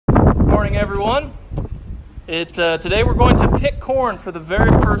morning, everyone. Today we're going to pick corn for the very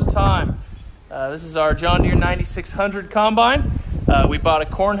first time. This is our John Deere 9600 combine. We bought a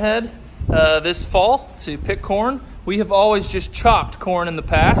corn head this fall to pick corn. We have always just chopped corn in the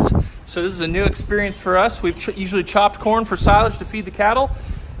past, so this is a new experience for us. We've usually chopped corn for silage to feed the cattle.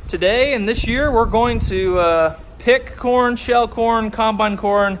 Today and this year we're going to pick corn, shell corn, combine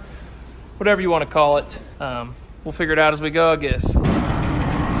corn, whatever you want to call it. We'll figure it out as we go, I guess.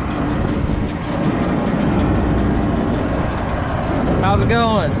 How's it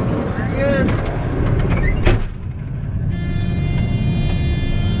going? Pretty good.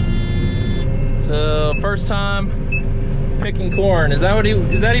 So, first time picking corn. Is that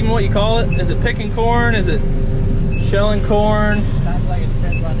even what you call it? Is it picking corn? Is it shelling corn? Sounds like it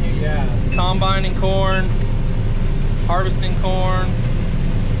depends on who you ask. Combining corn? Harvesting corn?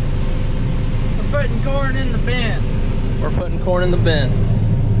 We're putting corn in the bin. We're putting corn in the bin.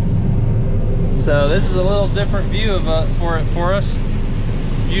 So this is a little different view of for us.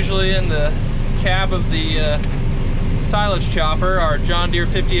 Usually in the cab of the silage chopper, our John Deere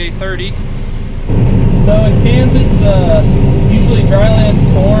 5830. So in Kansas, usually dryland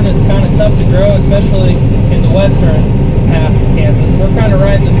corn is kind of tough to grow, especially in the western half of Kansas. We're kind of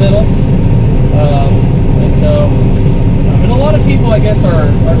right in the middle. And so, and a lot of people, I guess,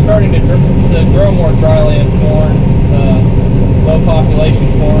 are starting to grow more dryland corn, low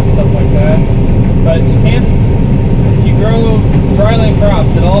population corn, stuff like that. But in Kansas, if you grow dryland crops,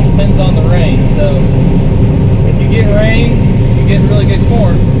 it all depends on the rain. So if you get rain, you get really good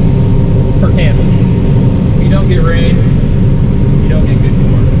corn for Kansas. If you don't get rain, you don't get good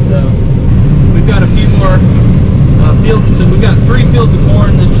corn. So we've got a few more fields. We've got 3 fields of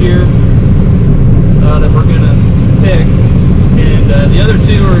corn this year that we're gonna pick, and the other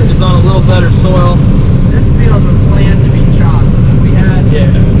 2 is on a little better soil. This field was planned to be chopped. We had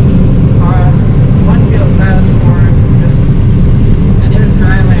one field of silage corn, and it was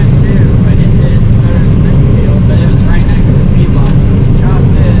dry land too, but it did better than this field, but it was right next to the feedlot, so we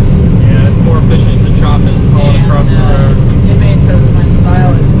chopped it. Yeah, it's more efficient to chop it all across the road. It made so much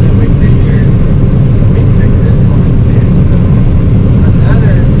silage that we figured we'd pick this one too. So on the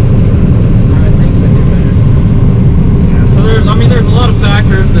others, I would think we'd do better. Yeah, so there's a lot of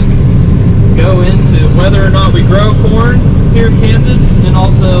factors that go into whether or not we grow corn here in Kansas, and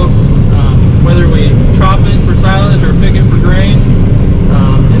also whether we chop it for silage or pick it for grain.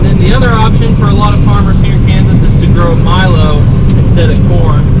 And then the other option for a lot of farmers here in Kansas is to grow milo instead of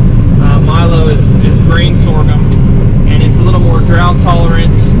corn. Milo is grain sorghum, and it's a little more drought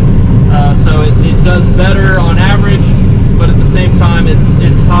tolerant, so it does better on average, but at the same time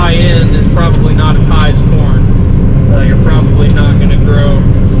its high end is probably not as high as corn. You're probably not going to grow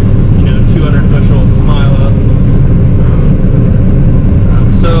 200 bushel milo.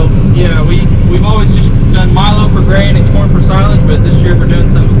 So yeah, we've always just done milo for grain and corn for silage, but this year we're doing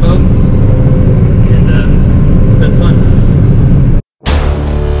some of both, and it's been fun.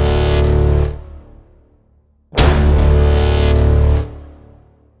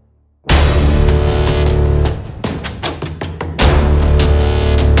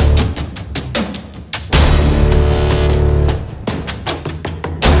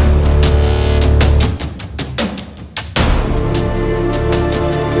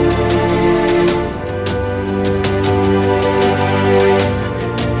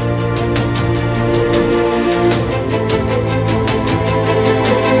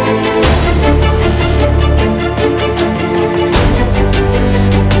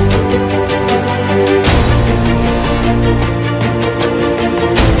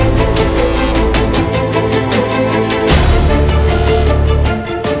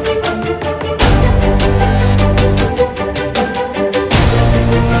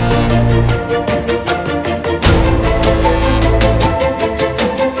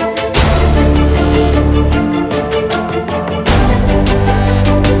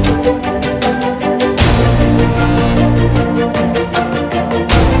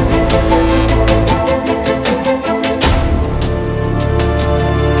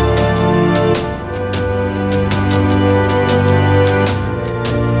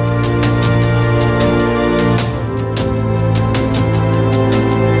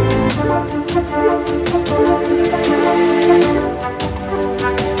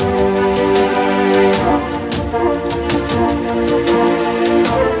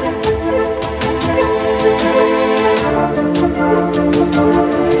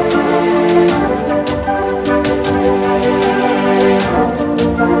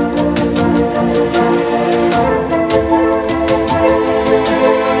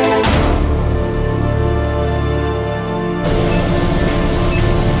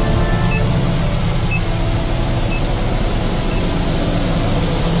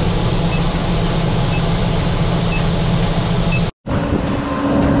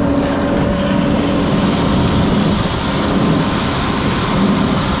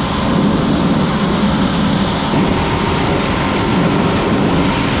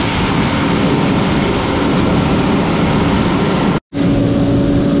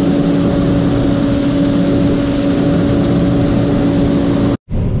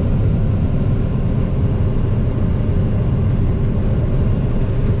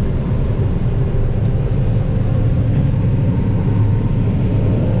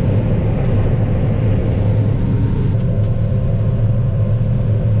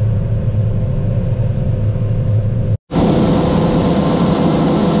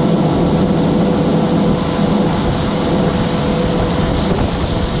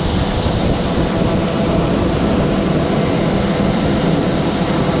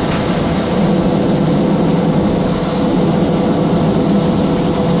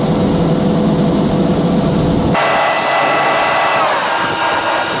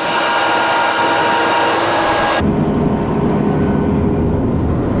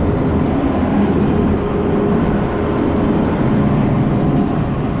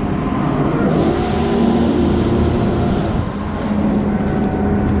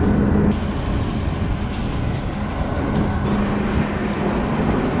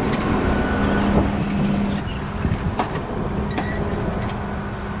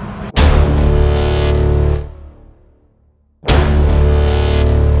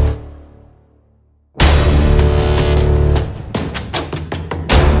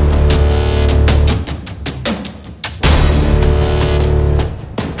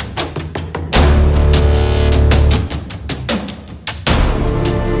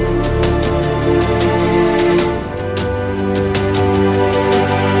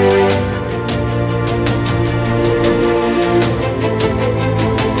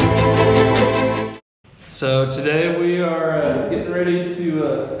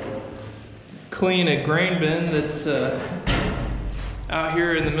 clean a grain bin that's out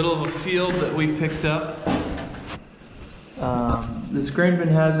here in the middle of a field that we picked up. This grain bin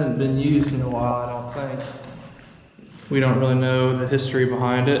hasn't been used in a while, I don't think. We don't really know the history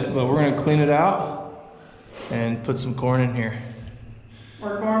behind it, but we're gonna clean it out and put some corn in here.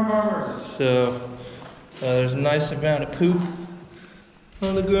 We're corn farmers. So there's a nice amount of poop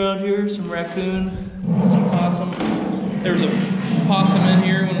on the ground here, some raccoon, some possum. There was a possum in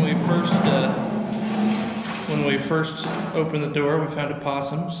here when we first opened the door. We found a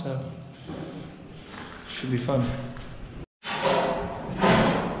possum, so should be fun.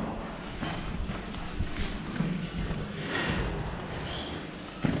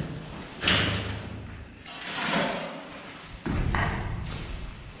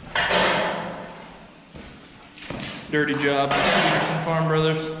 Dirty job, Peterson Farm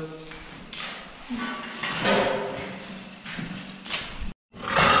Brothers.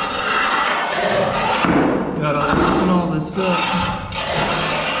 Gotta loosen all this up.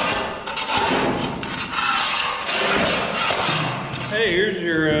 Hey, here's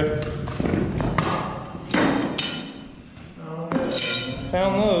your,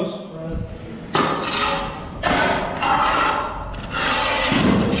 found those.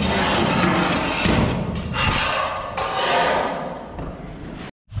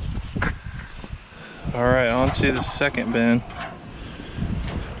 All right, on to the second bin.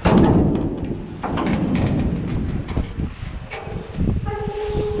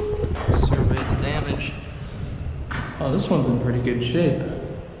 Survey the damage. Oh, this one's in pretty good shape.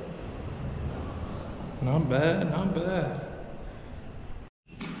 Not bad, not bad.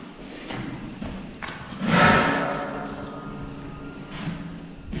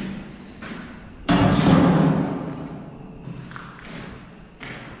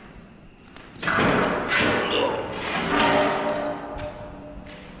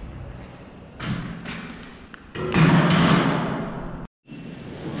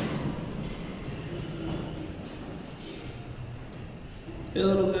 Hey,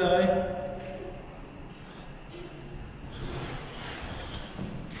 little guy.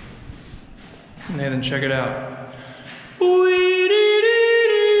 Nathan, check it out.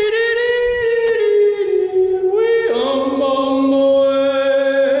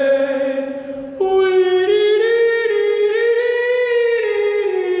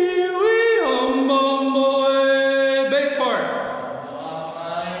 Bass part.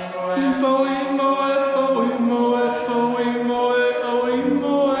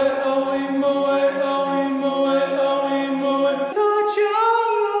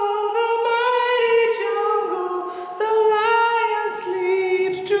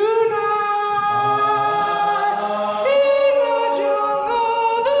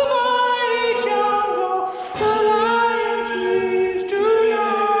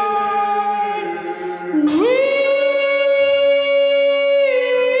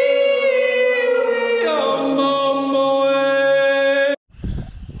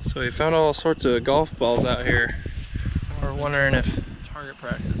 So we found all sorts of golf balls out here. We're wondering if Target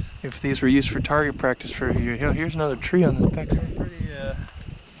practice. If these were used for target practice for you. Here's another tree on this back side.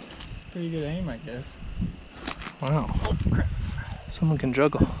 Pretty good aim, I guess. Wow. Oh, crap. Someone can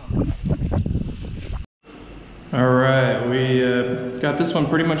juggle. All right, we got this one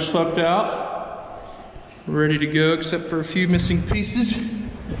pretty much swept out. Ready to go, except for a few missing pieces.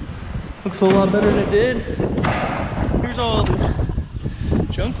 Looks a lot better than it did. Here's all the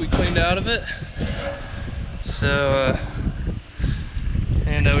junk we cleaned out of it. So,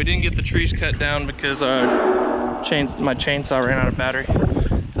 we didn't get the trees cut down because my chainsaw ran out of battery.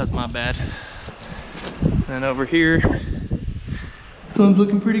 That's my bad. And over here, this one's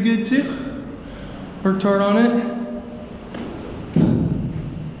looking pretty good too. Worked hard on it.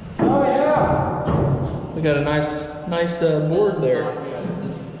 Oh yeah! We got a nice board there.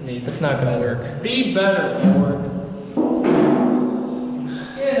 It's not gonna work. Be better, board.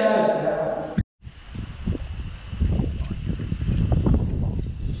 Get out of town.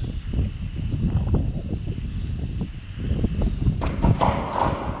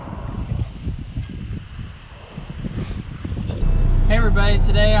 Hey everybody,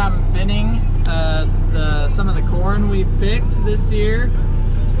 today I'm binning some of the corn we've picked this year,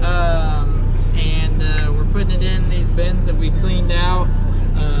 and we're putting it in these bins that we cleaned out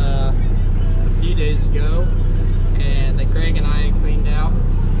a few days ago, and that Greg and I cleaned out,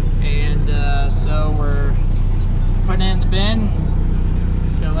 and so we're putting it in the bin.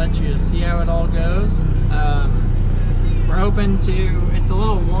 Gonna let you see how it all goes. We're hoping to. It's a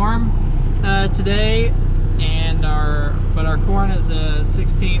little warm today, and our but our corn is a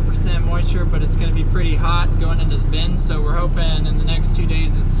 16% moisture, but it's going to be pretty hot going into the bin, so we're hoping in the next 2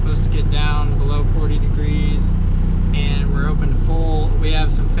 days it's supposed to get down below 40 degrees, and we're hoping to pull, we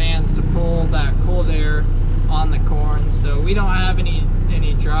have some fans to pull that cold air on the corn. So we don't have any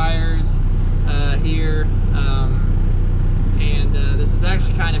dryers here, and this is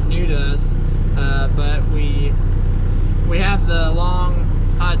actually kind of new to us, but we have the long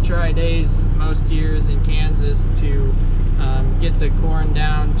hot dry days most years in Kansas to get the corn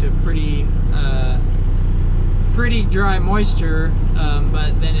down to pretty dry moisture,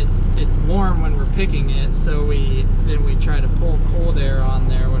 but then it's warm when we're picking it, so we try to pull cold air on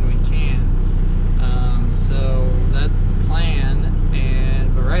there when we can. So that's the plan,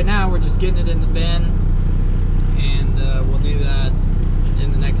 but right now we're just getting it in the bin, and we'll do that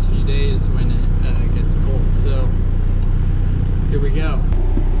in the next few days when it gets cold. So here we go.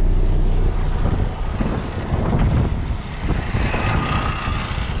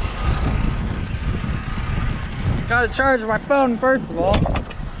 Gotta charge my phone first of all.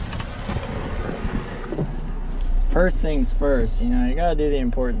 First things first, you know, you gotta do the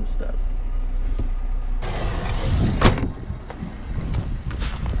important stuff.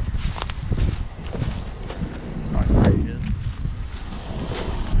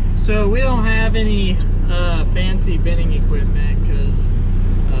 So we don't have any fancy binning equipment because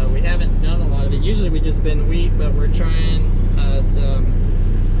we haven't done a lot of it. Usually we just bin wheat, but we're trying some,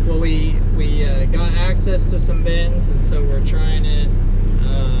 well, we got access to some bins, and so we're trying it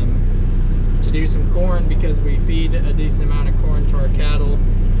to do some corn because we feed a decent amount of corn to our cattle,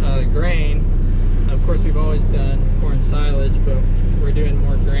 grain. Of course we've always done corn silage, but we're doing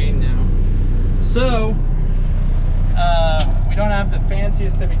more grain now. So we don't have the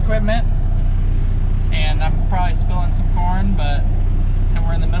fanciest of equipment, and I'm probably spilling some corn, and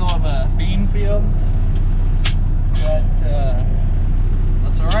we're in the middle of a bean field, but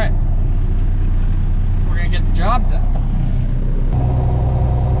that's all right. We're gonna get the job done.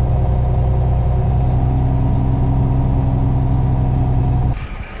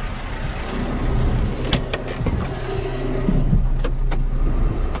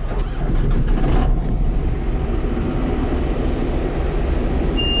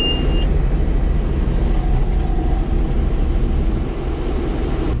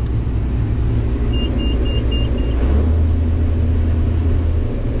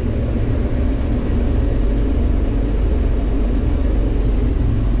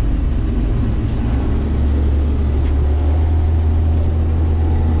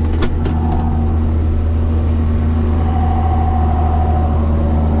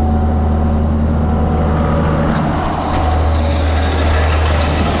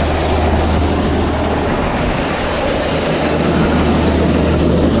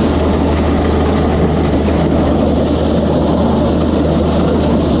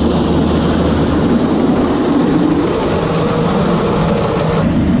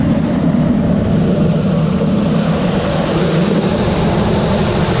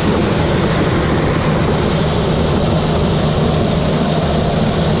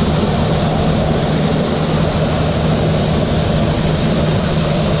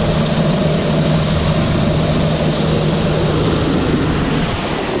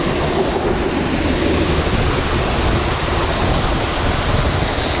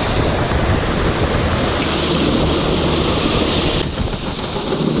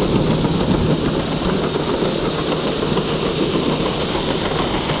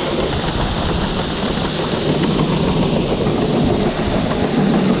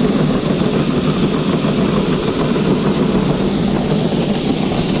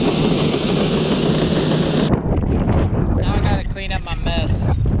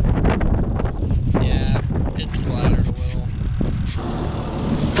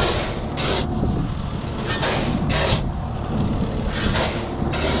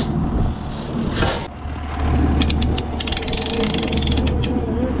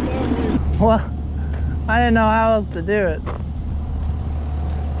 Well, I didn't know how else to do it.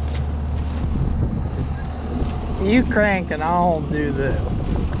 You crank and I'll do this.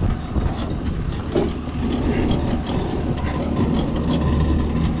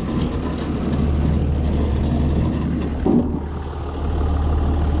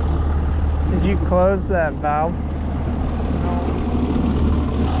 Did you close that valve?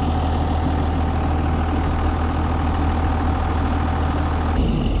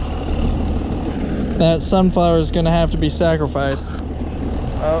 That sunflower is going to have to be sacrificed.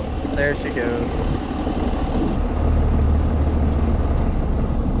 Oh, there she goes.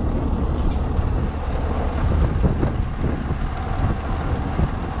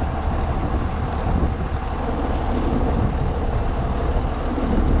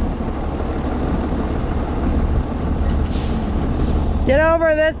 Get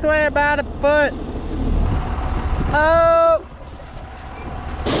over this way about a foot. Oh!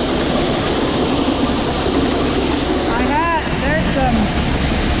 There's some.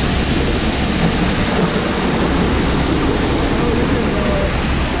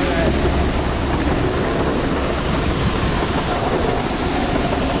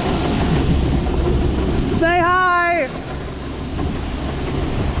 Say hi!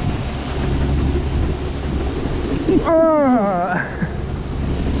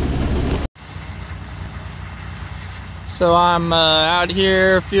 So I'm out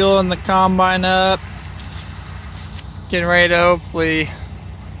here fueling the combine up, getting ready to hopefully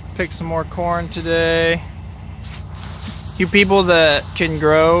pick some more corn today. You people that can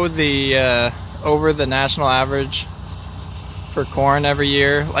grow the over the national average for corn every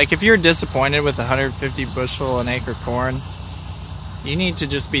year, like if you're disappointed with 150 bushel an acre corn, you need to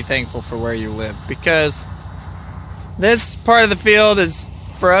just be thankful for where you live, because this part of the field is,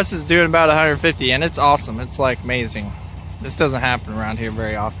 for us, is doing about 150, and it's awesome. It's like amazing. This doesn't happen around here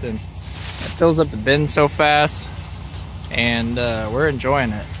very often. It fills up the bin so fast, and we're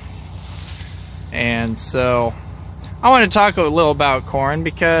enjoying it. And so I want to talk a little about corn,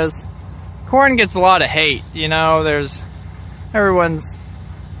 because corn gets a lot of hate. You know, everyone's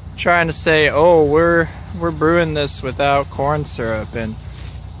trying to say, oh, we're brewing this without corn syrup, and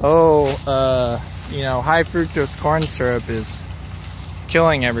oh, you know, high fructose corn syrup is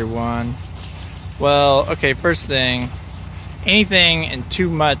killing everyone. Well, okay, first thing, anything and too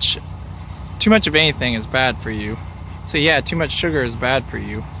much of anything is bad for you. So yeah, too much sugar is bad for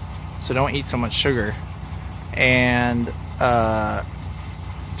you, so don't eat so much sugar. And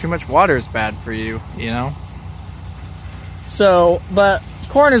too much water is bad for you, you know. So, but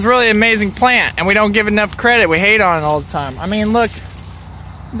corn is really an amazing plant, and we don't give enough credit. We hate on it all the time. I mean, look,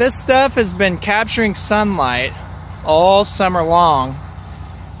 this stuff has been capturing sunlight all summer long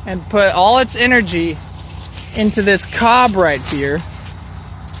and put all its energy into this cob right here.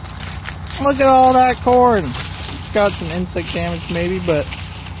 Look at all that corn. It's got some insect damage maybe, but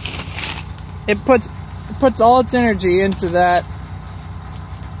it puts all its energy into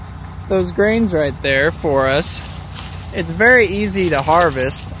those grains right there for us. It's very easy to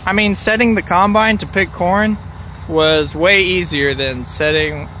harvest. I mean, setting the combine to pick corn was way easier than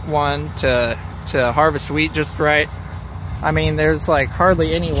setting one to harvest wheat just right. I mean, there's like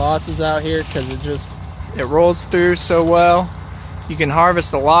hardly any losses out here because it rolls through so well. You can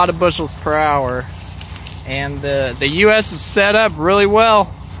harvest a lot of bushels per hour, and the U.S. is set up really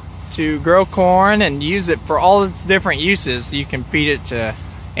well to grow corn and use it for all its different uses. You can feed it to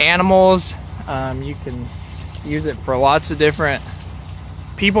animals. You can use it for lots of different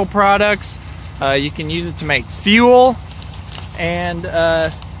people products. You can use it to make fuel, and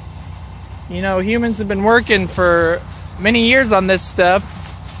you know, humans have been working for many years on this stuff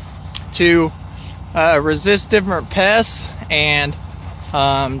to resist different pests and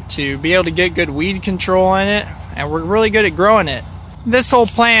to be able to get good weed control in it, and we're really good at growing it. This whole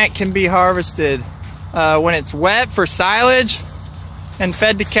plant can be harvested when it's wet for silage and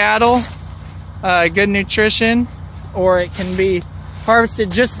fed to cattle, good nutrition, or it can be harvested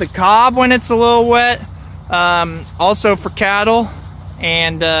just the cob when it's a little wet, also for cattle,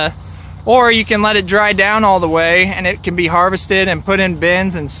 and or you can let it dry down all the way and it can be harvested and put in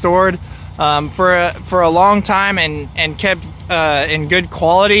bins and stored for a long time and kept in good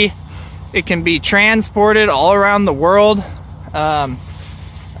quality. It can be transported all around the world,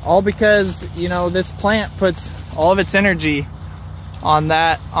 all because, you know, this plant puts all of its energy on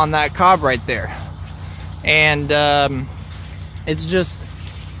that cob right there. And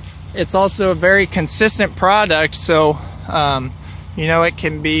it's also a very consistent product, so you know, it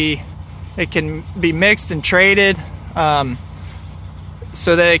can be mixed and traded,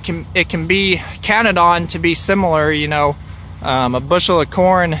 so that it can be counted on to be similar. You know, a bushel of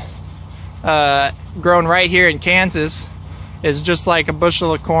corn grown right here in Kansas is just like a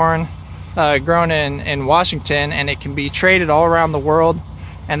bushel of corn grown in Washington, and it can be traded all around the world,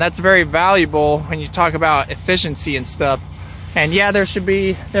 and that's very valuable when you talk about efficiency and stuff. And yeah, there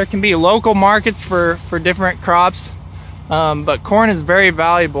can be local markets for different crops, but corn is very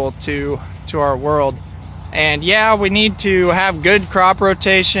valuable to our world. And yeah, we need to have good crop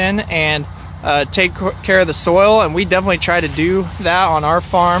rotation and take care of the soil, and we definitely try to do that on our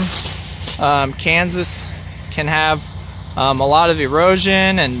farm. Kansas can have a lot of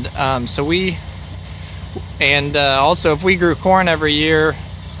erosion, and also if we grew corn every year,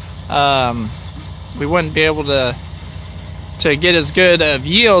 we wouldn't be able to get as good of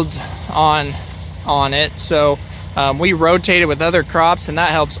yields on it. So we rotate it with other crops, and that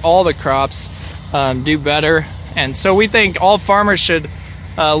helps all the crops do better. And so we think all farmers should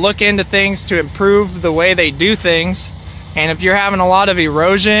look into things to improve the way they do things. And if you're having a lot of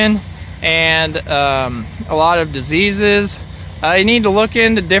erosion and a lot of diseases, you need to look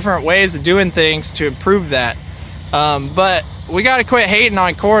into different ways of doing things to improve that. But we got to quit hating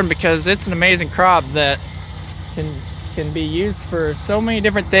on corn, because it's an amazing crop that can be used for so many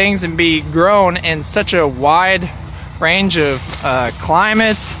different things and be grown in such a wide range of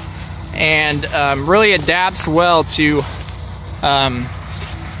climates, and really adapts well to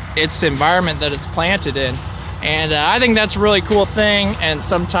its environment that it's planted in. And I think that's a really cool thing, and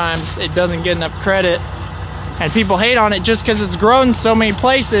sometimes it doesn't get enough credit, and people hate on it just because it's grown so many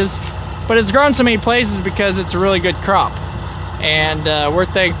places. But it's grown so many places because it's a really good crop, and we're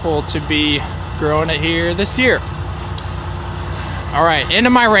thankful to be growing it here this year. All right, end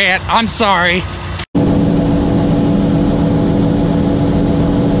of my rant. I'm sorry.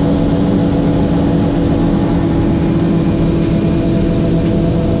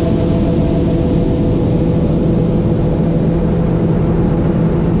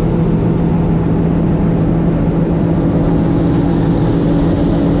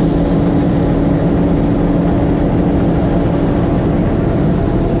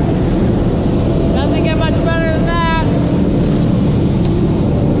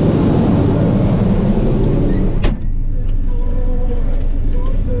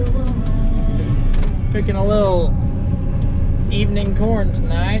 Picking a little evening corn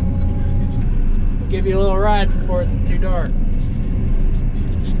tonight. Give you a little ride before it's too dark.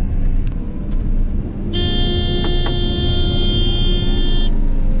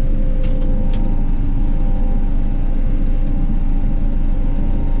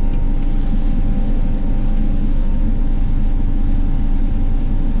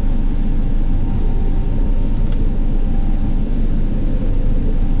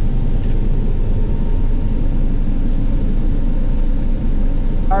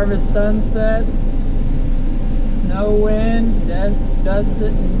 Harvest sunset, no wind, dust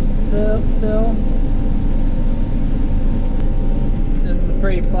sitting still. This is a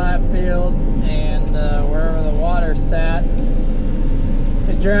pretty flat field, and wherever the water sat,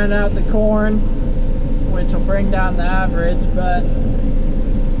 it drowned out the corn, which will bring down the average, but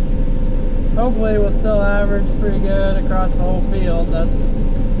hopefully we'll still average pretty good across the whole field. That's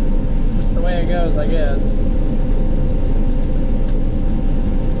just the way it goes, I guess.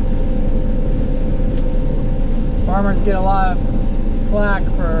 Farmers get a lot of flack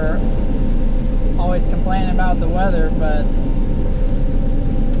for always complaining about the weather, but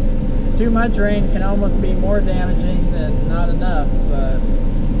too much rain can almost be more damaging than not enough. But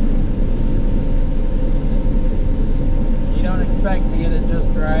you don't expect to get it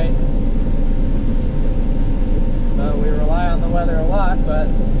just right. But we rely on the weather a lot, but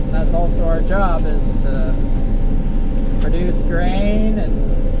that's also our job, is to produce grain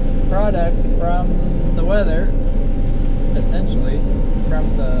and products from the weather. Essentially,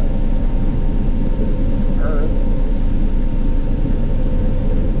 from the earth.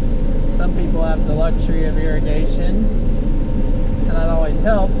 Some people have the luxury of irrigation, and that always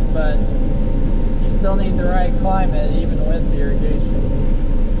helps, but you still need the right climate even with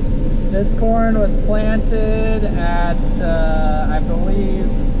irrigation. This corn was planted at, I believe,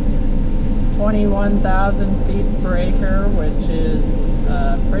 21,000 seeds per acre, which is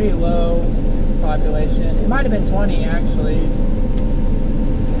pretty low population. It might have been 20 actually,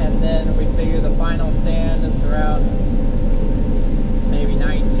 and then we figure the final stand is around maybe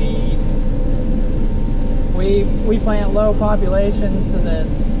 19. We plant low populations so that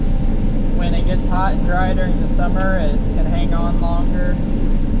when it gets hot and dry during the summer, it can hang on longer,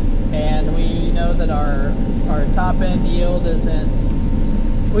 and we know that our top end yield isn't,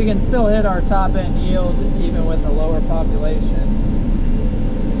 we can still hit our top end yield even with a lower population.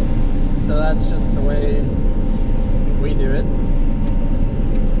 So that's just the way we do it.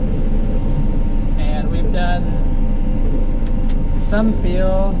 And we've done some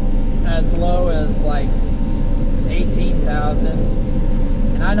fields as low as like 18,000.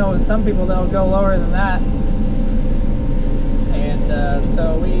 And I know some people that'll go lower than that. And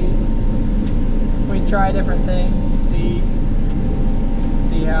so we try different things to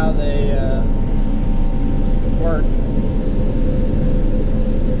see how they work.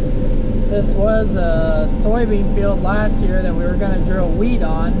 This was a soybean field last year that we were going to drill wheat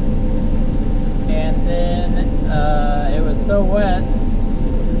on, and then it was so wet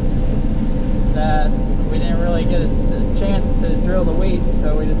that we didn't really get a chance to drill the wheat,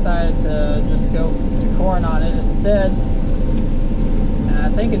 so we decided to just go to corn on it instead. And I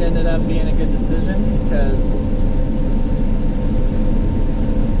think it ended up being a good decision, because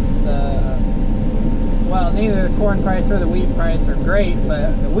well, neither the corn price or the wheat price are great,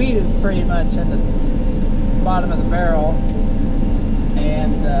 but the wheat is pretty much in the bottom of the barrel.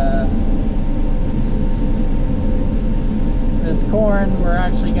 And this corn, we're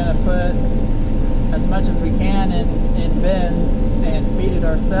actually going to put as much as we can in bins and feed it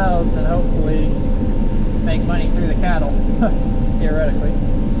ourselves, and hopefully make money through the cattle, theoretically.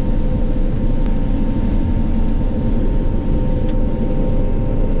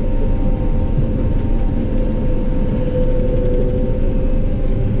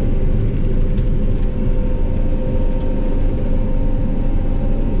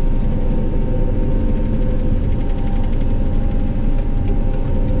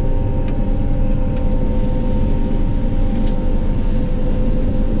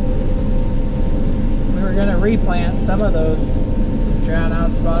 Replant some of those drown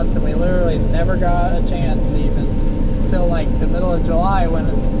out spots, and we literally never got a chance even until like the middle of July, when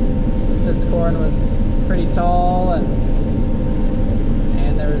this corn was pretty tall and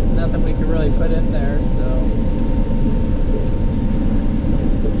there was nothing we could really put in there. So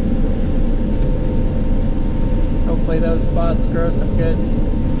hopefully those spots grow some good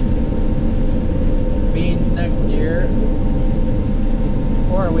beans next year.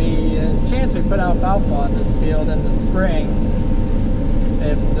 Or there's a chance we put alfalfa on this field in the spring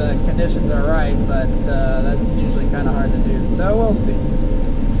if the conditions are right, but that's usually kind of hard to do, so we'll see.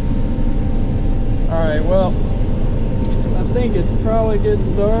 Alright, well, I think it's probably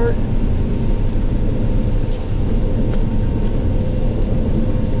getting dark.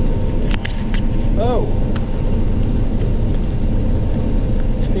 Oh!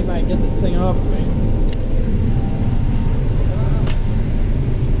 Let's see if I can get this thing off of me.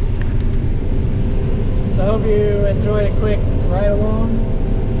 I hope you enjoyed a quick ride along,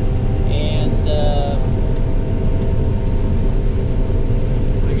 and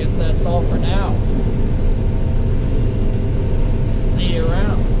I guess that's all for now.